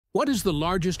What is the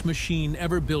largest machine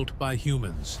ever built by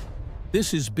humans?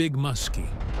 This is Big Muskie,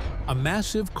 a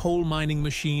massive coal mining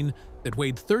machine that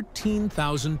weighed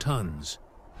 13,000 tons.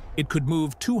 It could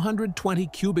move 220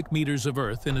 cubic meters of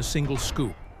earth in a single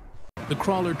scoop. The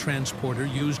crawler transporter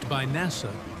used by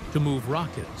NASA to move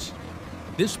rockets.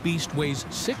 This beast weighs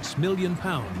 6 million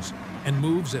pounds and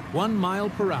moves at 1 mile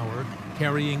per hour,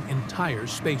 carrying entire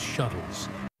space shuttles.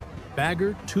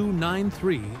 Bagger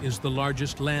 293 is the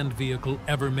largest land vehicle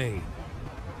ever made.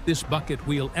 This bucket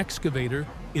wheel excavator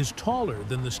is taller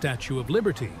than the Statue of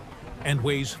Liberty and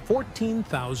weighs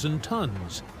 14,000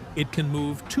 tons. It can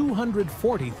move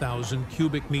 240,000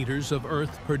 cubic meters of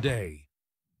earth per day.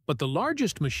 But the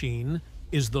largest machine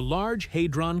is the Large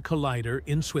Hadron Collider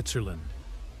in Switzerland.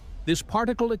 This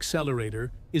particle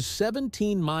accelerator is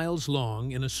 17 miles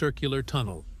long in a circular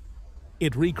tunnel.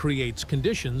 It recreates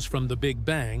conditions from the Big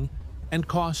Bang and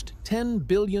cost $10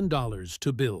 billion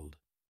to build.